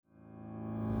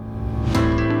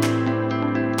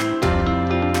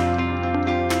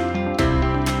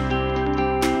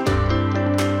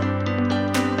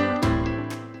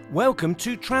Welcome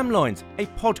to Tramlines, a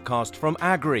podcast from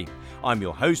Agri. I'm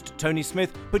your host, Tony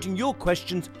Smith, putting your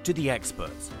questions to the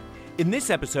experts. In this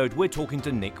episode, we're talking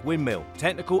to Nick Windmill,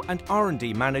 Technical and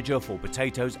R&D Manager for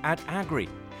Potatoes at Agri,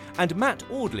 and Matt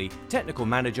Audley, Technical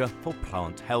Manager for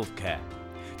Plant Healthcare.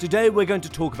 Today, we're going to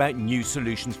talk about new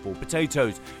solutions for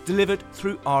potatoes, delivered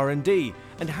through R&D,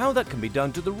 and how that can be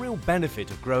done to the real benefit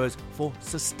of growers for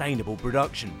sustainable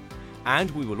production.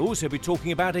 And we will also be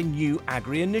talking about a new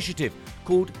Agri initiative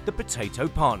called the Potato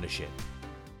Partnership.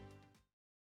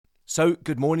 So,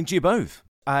 good morning to you both.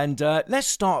 And let's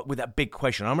start with that big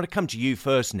question. I'm going to come to you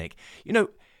first, Nick. You know,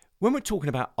 when we're talking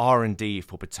about R&D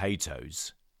for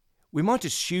potatoes, we might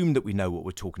assume that we know what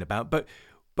we're talking about, but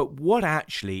what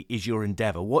actually is your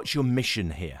endeavour? What's your mission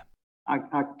here?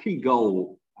 Our key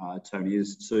goal, Tony,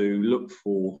 is to look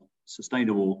for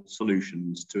sustainable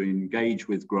solutions, to engage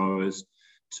with growers,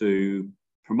 to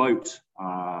promote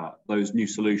those new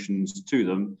solutions to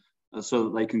them so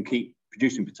that they can keep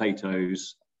producing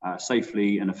potatoes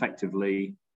safely and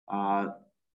effectively for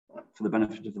the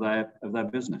benefit of their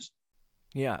business.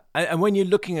 Yeah, and when you're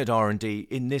looking at R&D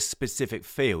in this specific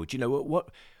field, you know,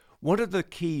 what are the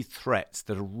key threats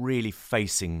that are really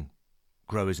facing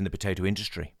growers in the potato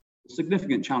industry? A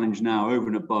significant challenge now over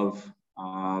and above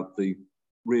the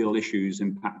real issues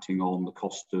impacting on the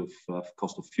cost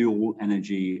of fuel,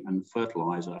 energy and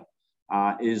fertilizer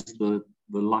is the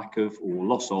lack of or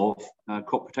loss of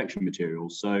crop protection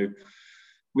materials. So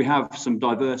we have some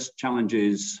diverse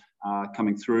challenges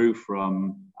coming through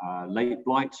from late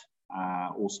blight,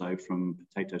 also from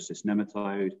potato cyst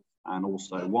nematode and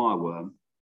also wireworm.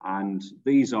 And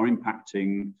these are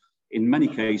impacting in many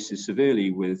cases severely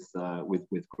with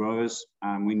growers,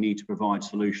 and we need to provide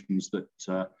solutions that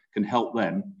can help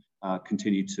them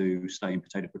continue to stay in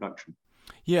potato production.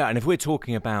 Yeah, and if we're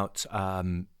talking about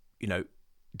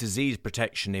disease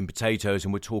protection in potatoes,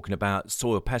 and we're talking about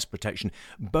soil pest protection,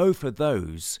 both of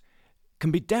those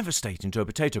can be devastating to a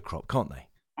potato crop, can't they?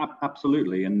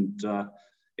 Absolutely, and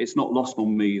it's not lost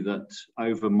on me that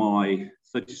over my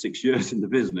 36 years in the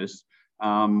business,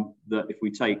 that if we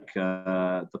take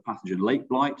the pathogen late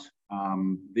blight,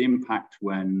 the impact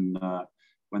when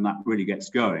that really gets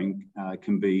going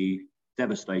can be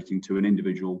devastating to an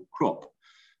individual crop.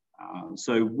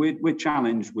 So we're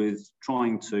challenged with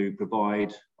trying to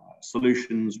provide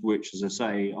solutions which, as I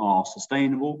say, are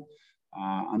sustainable,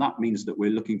 and that means that we're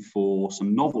looking for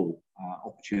some novel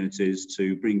opportunities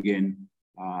to bring in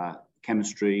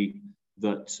chemistry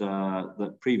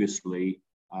that previously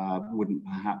wouldn't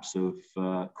perhaps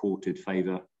have courted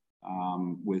favour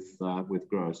with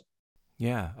growers.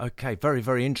 Yeah, okay, very,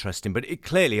 very interesting. But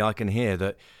clearly I can hear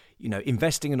that, you know,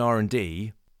 investing in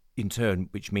R&D, in turn,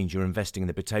 which means you're investing in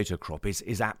the potato crop,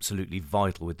 is absolutely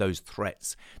vital with those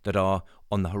threats that are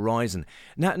on the horizon.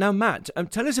 Now Matt,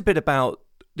 tell us a bit about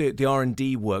the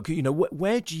R&D work. You know,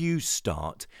 where do you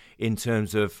start in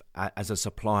terms of, as a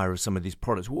supplier of some of these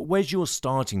products? Where's your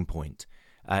starting point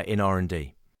in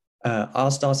R&D? Our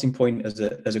starting point as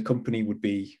a company would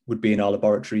be in our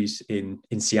laboratories in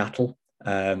Seattle.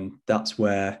 That's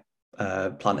where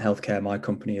Plant Healthcare, my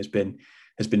company, has been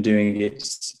doing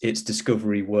its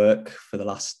discovery work for the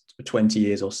last 20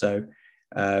 years or so.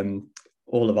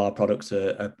 All of our products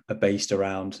are based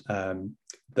around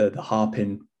the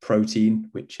harpin protein,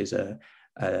 which is a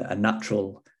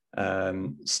natural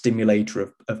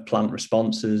stimulator of plant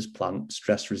responses, plant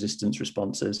stress resistance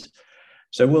responses.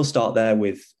 So we'll start there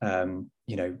with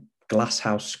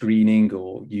glasshouse screening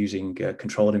or using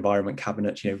controlled environment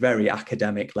cabinets, very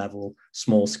academic level,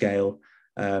 small scale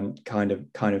kind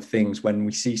of things. When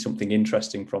we see something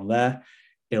interesting from there,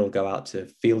 it'll go out to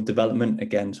field development.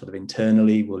 Again, sort of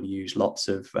internally, we'll use lots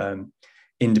of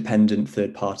independent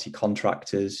third-party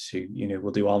contractors who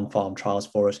will do on-farm trials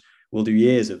for us. We'll do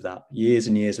years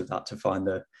and years of that to find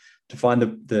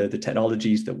the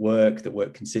technologies that work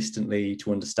consistently,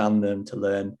 to understand them, to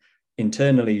learn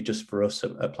internally, just for us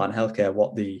at Plant Healthcare,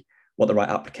 what the right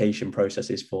application process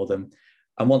is for them.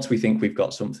 And once we think we've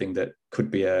got something that could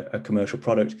be a commercial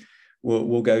product,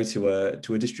 we'll go to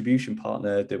a distribution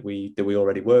partner that we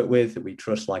already work with, that we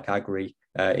trust, like Agri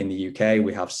in the UK.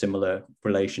 We have similar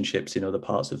relationships in other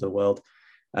parts of the world,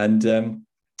 and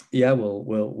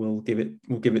we'll give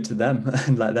it to them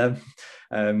and let them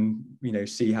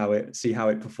see how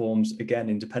it performs. Again,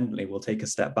 independently, we'll take a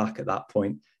step back at that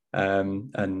point,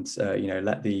 and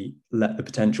let the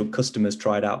potential customers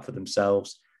try it out for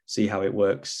themselves, see how it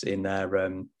works in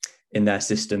their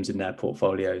systems, in their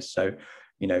portfolios. So,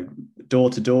 door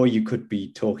to door, you could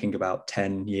be talking about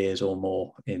 10 years or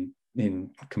more in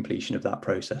completion of that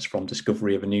process, from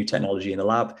discovery of a new technology in the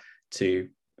lab to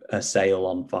a sale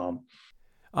on farm.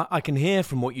 I can hear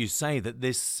from what you say that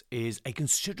this is a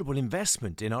considerable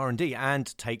investment in R&D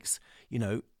and takes,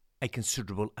 a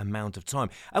considerable amount of time.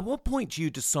 At what point do you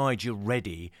decide you're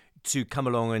ready to come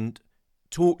along and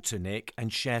talk to Nick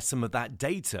and share some of that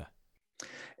data?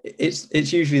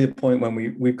 It's usually the point when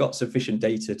we've got sufficient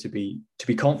data to be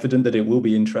confident that it will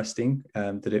be interesting,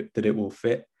 that it will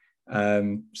fit.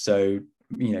 So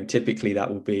typically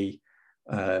that will be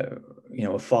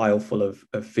a file full of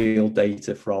field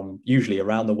data from usually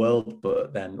around the world,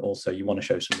 but then also you want to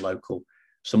show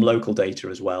some local data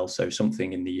as well. So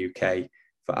something in the UK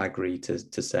for Agri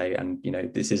to say, and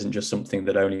this isn't just something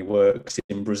that only works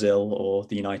in Brazil or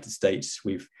the United States.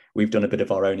 We've done a bit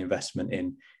of our own investment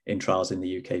in trials in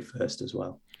the UK first as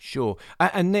well. Sure.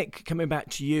 And Nick, coming back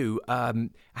to you,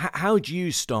 how do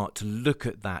you start to look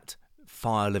at that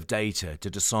file of data to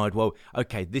decide, well,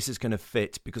 okay, this is going to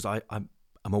fit? Because I'm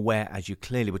aware, as you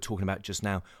clearly were talking about just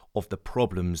now, of the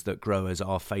problems that growers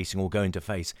are facing or going to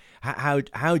face.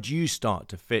 How do you start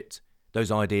to fit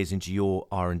those ideas into your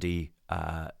R&D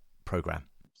program?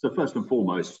 So first and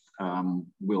foremost,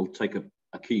 we'll take a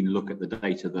keen look at the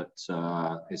data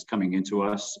that is coming into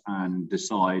us and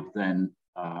decide then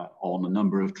on a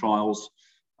number of trials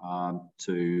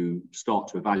to start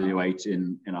to evaluate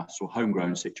in a sort of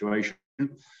homegrown situation.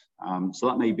 So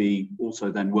that may be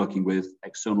also then working with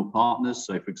external partners.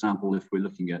 So, for example, if we're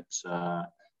looking at a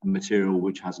material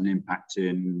which has an impact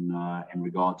in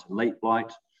regard to late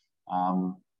blight,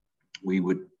 we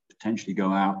would potentially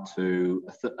go out to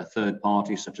a third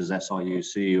party such as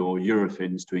SRUC or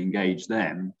Eurofins to engage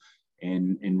them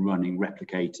in running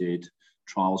replicated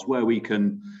trials where we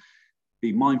can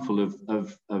be mindful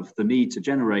of the need to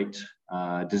generate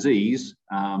disease,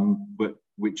 but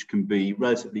which can be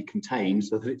relatively contained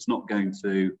so that it's not going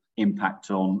to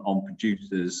impact on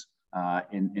producers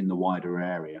in the wider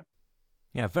area.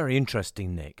 Yeah, very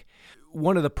interesting, Nick.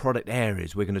 One of the product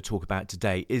areas we're going to talk about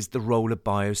today is the role of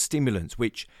biostimulants,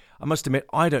 which I must admit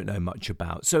I don't know much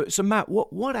about. So Matt,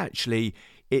 what actually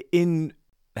in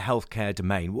the healthcare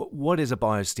domain, what is a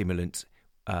biostimulant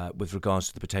with regards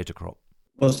to the potato crop?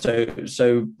 Well, so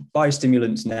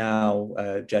biostimulants now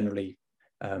generally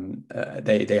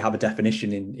they have a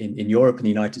definition in Europe and the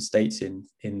United States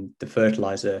in the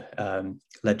fertilizer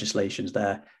legislations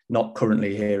there, not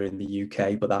currently here in the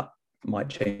UK, but that might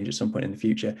change at some point in the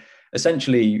future.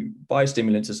 Essentially,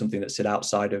 biostimulants are something that sit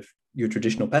outside of your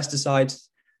traditional pesticides,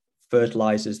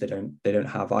 fertilizers. They don't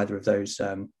have either of those. They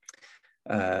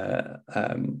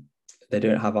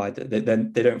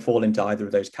don't fall into either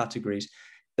of those categories.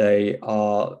 They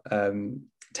are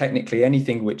technically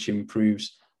anything which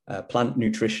improves plant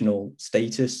nutritional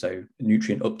status, so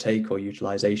nutrient uptake or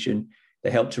utilization.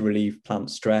 They help to relieve plant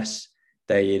stress.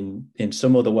 They, in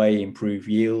some other way, improve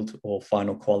yield or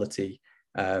final quality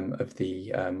of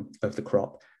the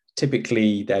crop.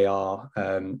 Typically, they are,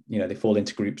 they fall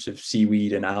into groups of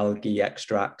seaweed and algae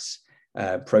extracts,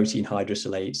 protein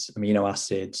hydrosylates, amino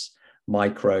acids,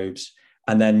 microbes,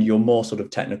 and then your more sort of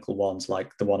technical ones,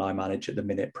 like the one I manage at the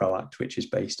minute, ProAct, which is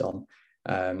based on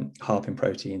harpin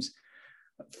proteins.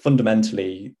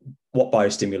 Fundamentally, what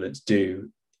biostimulants do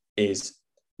is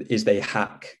they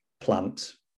hack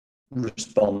plant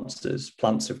responses.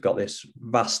 Plants have got this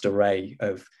vast array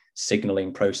of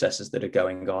signaling processes that are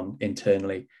going on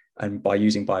internally, and by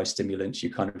using biostimulants,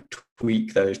 you kind of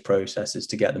tweak those processes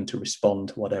to get them to respond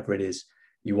to whatever it is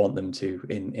you want them to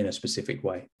in a specific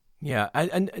way. Yeah,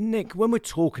 and Nick, when we're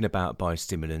talking about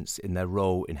biostimulants in their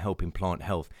role in helping plant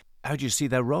health, how do you see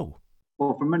their role?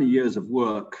 Well, from many years of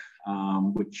work,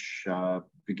 which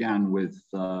began with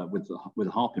the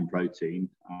harpin protein,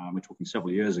 we're talking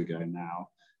several years ago now,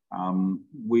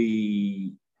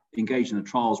 we engaged in a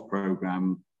trials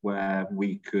program where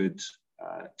we could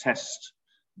test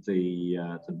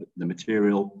the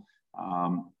material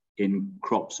in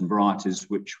crops and varieties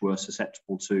which were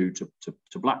susceptible to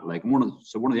blackleg. And one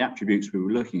of the attributes we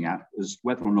were looking at was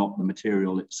whether or not the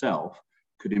material itself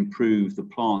could improve the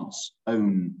plant's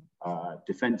own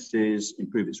defenses,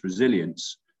 improve its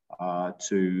resilience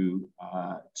to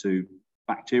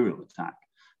bacterial attack.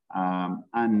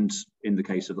 And in the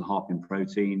case of the harpin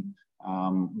protein,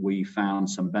 we found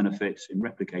some benefit in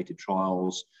replicated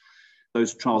trials.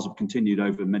 Those trials have continued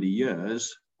over many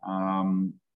years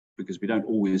because we don't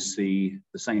always see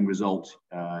the same result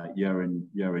year in,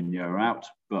 year out,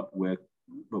 but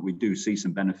we do see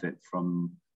some benefit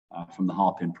from the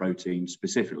harpin protein,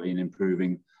 specifically in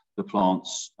improving the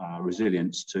plant's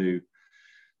resilience to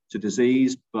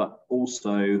disease, but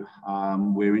also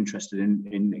we're interested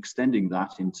in extending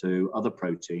that into other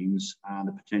proteins and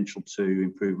the potential to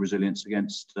improve resilience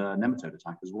against nematode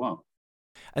attack as well.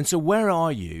 And so where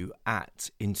are you at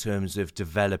in terms of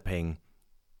developing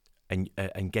and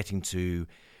getting to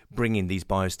bringing these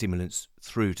biostimulants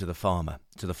through to the farmer,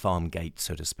 to the farm gate,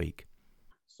 so to speak?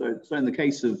 So in the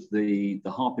case of the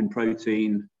Harpin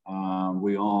protein,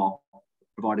 we are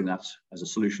providing that as a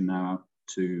solution now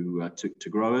to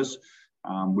growers.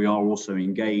 We are also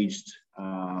engaged.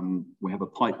 We have a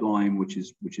pipeline which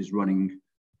is running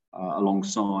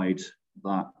alongside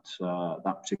that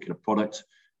particular product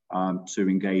to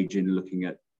engage in looking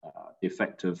at the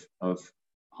effect of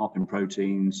Harpin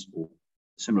proteins or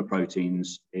similar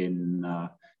proteins in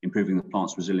improving the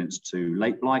plant's resilience to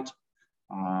late blight,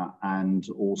 and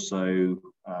also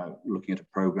looking at a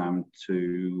program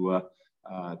to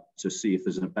see if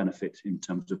there's a benefit in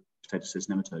terms of potato cyst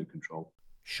nematode control.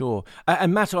 Sure.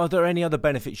 And Matt, are there any other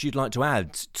benefits you'd like to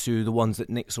add to the ones that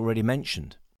Nick's already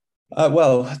mentioned?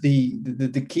 Well,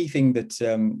 the key thing that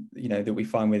that we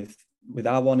find with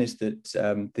our one is that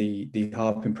the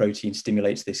Harpin protein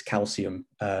stimulates this calcium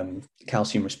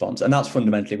response, and that's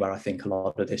fundamentally where I think a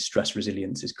lot of this stress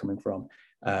resilience is coming from,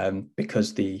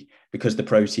 because the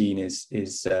protein is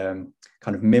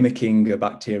kind of mimicking a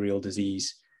bacterial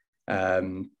disease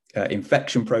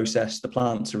infection process. The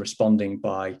plants are responding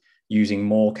by using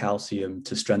more calcium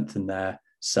to strengthen their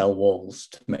cell walls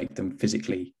to make them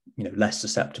physically, less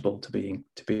susceptible to being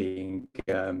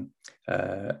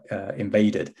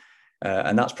invaded,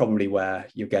 and that's probably where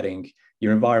you're getting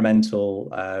your environmental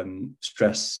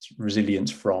stress resilience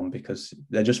from, because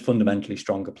they're just fundamentally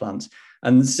stronger plants.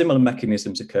 And similar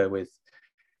mechanisms occur with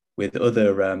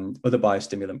other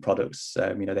biostimulant products.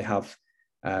 They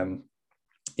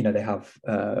have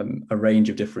a range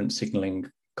of different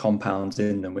signaling compounds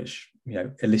in them which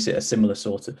elicit a similar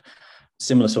sort of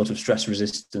stress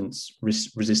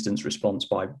resistance response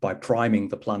by priming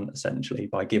the plant, essentially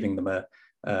by giving them a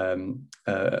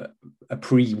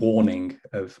pre-warning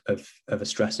of a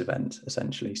stress event,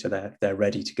 essentially, so they're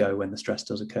ready to go when the stress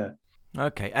does occur.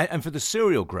 Okay, and for the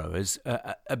cereal growers,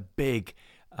 a big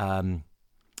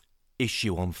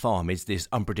issue on farm is this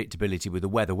unpredictability with the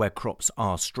weather, where crops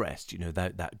are stressed.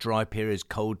 That dry periods,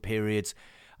 cold periods,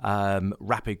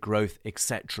 rapid growth,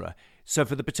 etc. So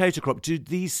for the potato crop, do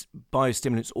these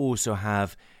biostimulants also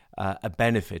have a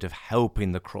benefit of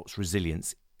helping the crop's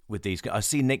resilience with these? I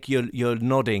see, Nick, you're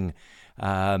nodding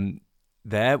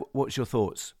there. What's your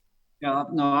thoughts? Yeah,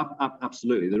 no,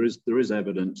 absolutely. There is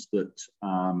evidence that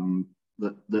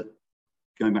that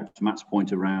going back to Matt's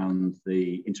point around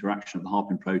the interaction of the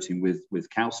Harpin protein with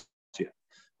calcium,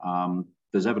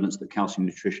 there's evidence that calcium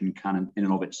nutrition can, in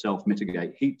and of itself,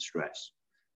 mitigate heat stress.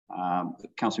 The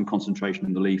calcium concentration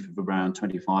in the leaf of around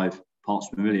 25 parts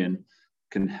per million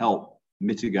can help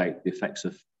mitigate the effects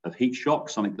of heat shock,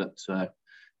 something that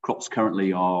crops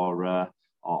currently are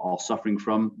suffering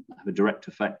from, have a direct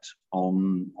effect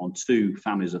on two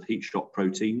families of heat shock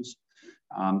proteins.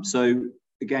 So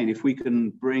again, if we can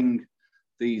bring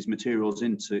these materials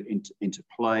into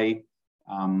play,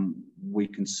 we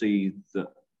can see that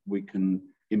we can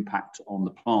impact on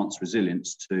the plant's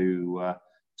resilience to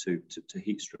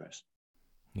heat stress.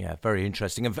 Yeah, very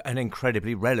interesting and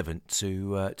incredibly relevant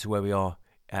to where we are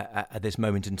at this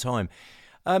moment in time.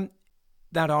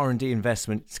 That R&D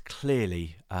investment is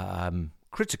clearly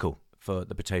critical for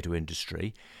the potato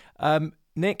industry.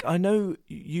 Nick, I know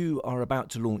you are about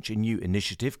to launch a new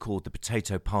initiative called the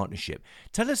Potato Partnership.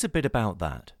 Tell us a bit about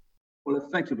that. Well,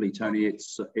 effectively, Tony,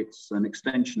 it's an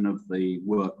extension of the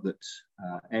work that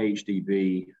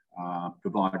AHDB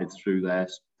provided through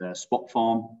their Spot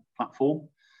Farm platform.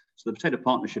 So the Potato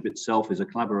Partnership itself is a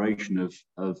collaboration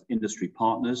of industry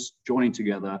partners joining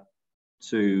together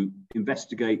to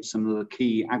investigate some of the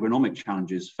key agronomic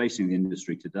challenges facing the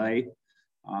industry today.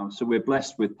 So we're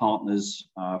blessed with partners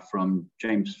from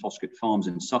James Foskett Farms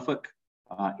in Suffolk,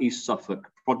 East Suffolk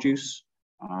Produce.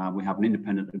 We have an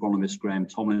independent agronomist, Graham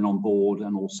Tomlin, on board,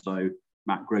 and also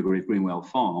Matt Gregory of Greenwell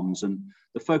Farms. And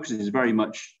the focus is very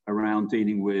much around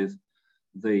dealing with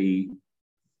the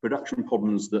production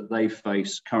problems that they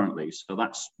face currently. So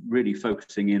that's really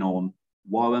focusing in on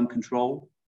wireworm control,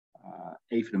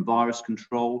 aphid and virus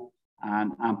control,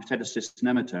 and potato cyst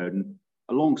nematode. And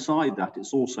alongside that,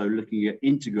 it's also looking at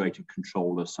integrated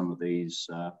control of some of these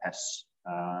pests.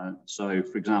 So,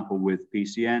 for example, with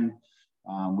PCN,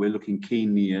 we're looking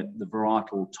keenly at the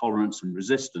varietal tolerance and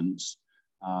resistance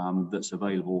that's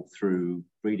available through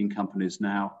breeding companies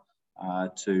now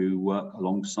to work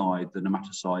alongside the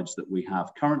nematicides that we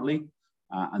have currently,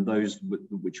 and those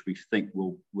which we think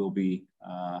will be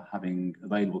having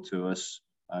available to us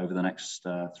over the next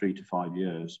 3 to 5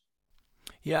 years.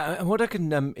 Yeah, and what I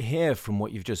can hear from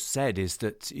what you've just said is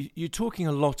that you're talking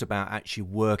a lot about actually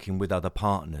working with other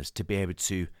partners to be able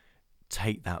to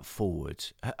take that forward.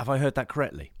 Have I heard that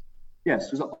correctly? Yes,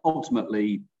 because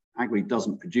ultimately Agri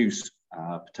doesn't produce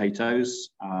potatoes.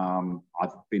 I've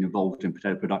been involved in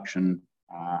potato production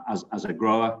as a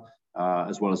grower,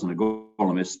 as well as an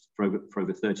agronomist for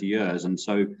over 30 years. And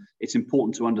so it's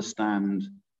important to understand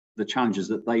the challenges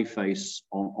that they face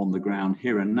on the ground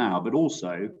here and now, but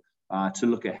also to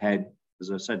look ahead,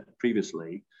 as I said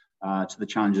previously, to the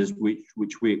challenges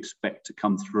which we expect to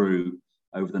come through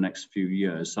over the next few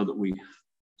years, so that we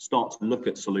start to look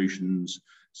at solutions,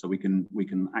 so we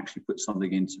can actually put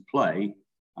something into play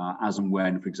as and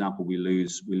when, for example, we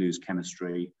lose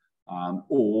chemistry,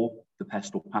 or the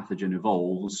pest or pathogen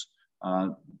evolves,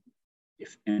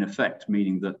 if in effect,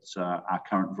 meaning that our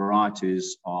current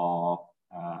varieties are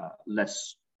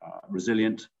less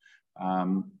resilient,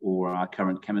 or our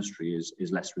current chemistry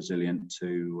is less resilient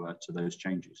to those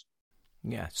changes.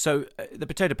 Yeah, so the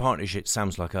Potato Partnership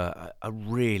sounds like a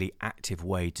really active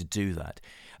way to do that.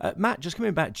 Matt, just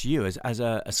coming back to you as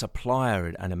a supplier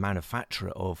and a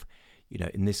manufacturer of,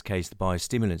 in this case, the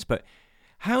biostimulants, but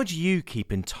how do you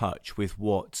keep in touch with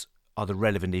what are the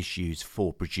relevant issues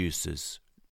for producers?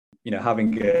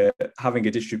 Having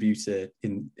a distributor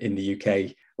in the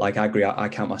UK like Agri, I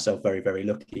count myself very, very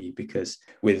lucky, because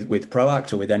with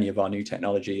Proact or with any of our new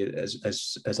technology,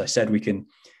 as I said, we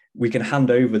can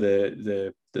hand over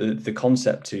the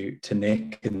concept to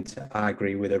Nick and to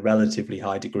Agri with a relatively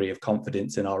high degree of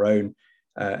confidence in our own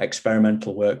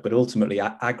experimental work, but ultimately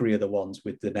Agri are the ones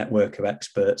with the network of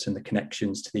experts and the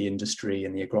connections to the industry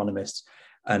and the agronomists.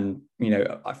 And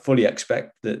I fully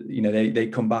expect that they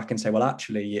come back and say, well,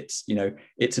 actually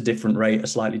it's a different rate, a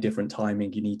slightly different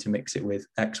timing, you need to mix it with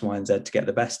X, Y, and Z to get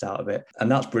the best out of it. And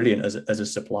that's brilliant as a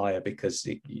supplier, because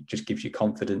it just gives you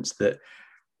confidence that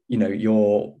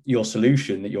your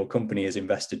solution that your company has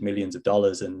invested millions of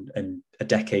dollars and a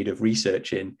decade of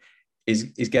research in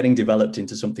is getting developed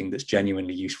into something that's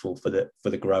genuinely useful for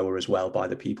the grower as well, by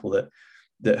the people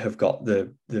that have got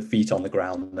the feet on the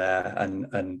ground there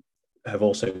and have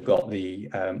also got the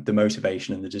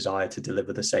motivation and the desire to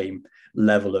deliver the same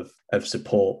level of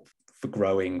support for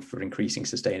growing, for increasing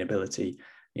sustainability,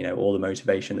 all the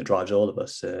motivation that drives all of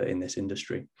us in this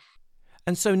industry.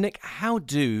 And so, Nick, how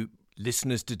do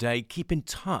listeners today keep in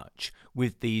touch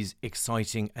with these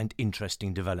exciting and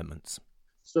interesting developments?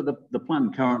 So the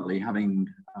plan currently, having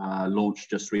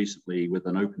launched just recently with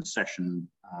an open session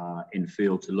in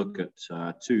field to look at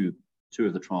two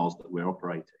of the trials that we're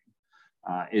operating,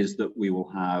 is that we will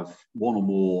have one or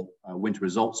more winter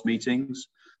results meetings.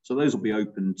 So those will be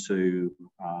open to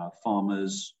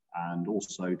farmers and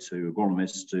also to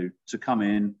agronomists to come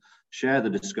in, share the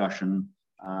discussion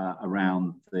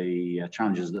around the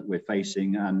challenges that we're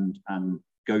facing and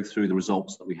go through the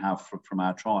results that we have from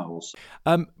our trials.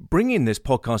 Bringing this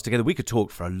podcast together, we could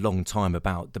talk for a long time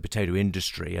about the potato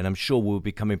industry, and I'm sure we'll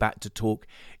be coming back to talk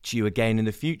to you again in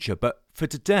the future. But for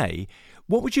today,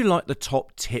 what would you like the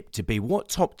top tip to be? What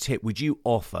top tip would you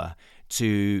offer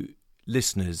to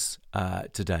listeners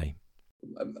today?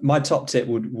 My top tip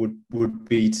would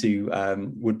be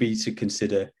to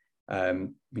consider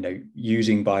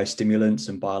using biostimulants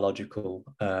and biological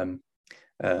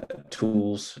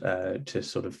tools to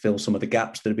sort of fill some of the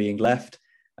gaps that are being left.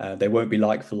 They won't be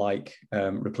like for like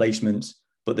replacements,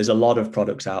 but there's a lot of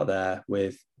products out there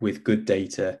with good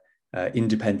data,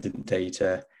 independent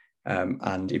data,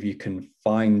 and if you can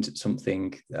find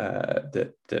something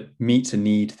that meets a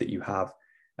need that you have,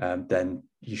 then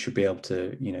you should be able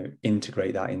to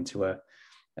integrate that into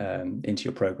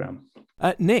your program.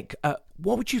 Nick,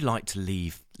 what would you like to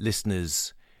leave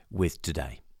listeners with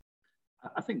today?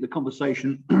 I think the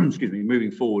conversation, moving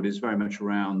forward is very much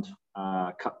around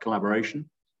collaboration,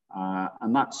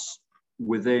 and that's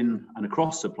within and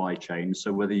across supply chain.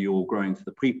 So whether you're growing for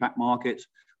the pre-pack market,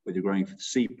 whether you're growing for the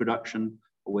seed production,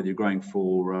 or whether you're growing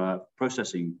for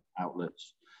processing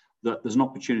outlets, that there's an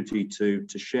opportunity to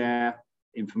share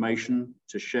information,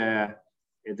 to share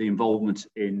the involvement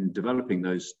in developing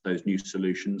those new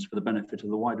solutions for the benefit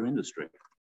of the wider industry.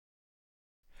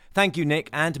 Thank you, Nick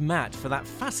and Matt, for that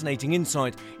fascinating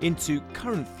insight into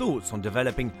current thoughts on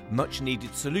developing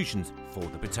much-needed solutions for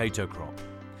the potato crop.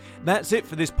 That's it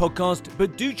for this podcast,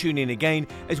 but do tune in again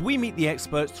as we meet the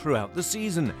experts throughout the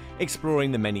season,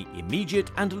 exploring the many immediate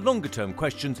and longer-term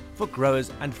questions for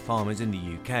growers and farmers in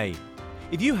the UK.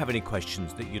 If you have any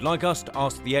questions that you'd like us to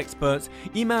ask the experts,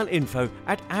 email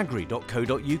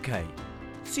info@agri.co.uk.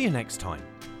 See you next time.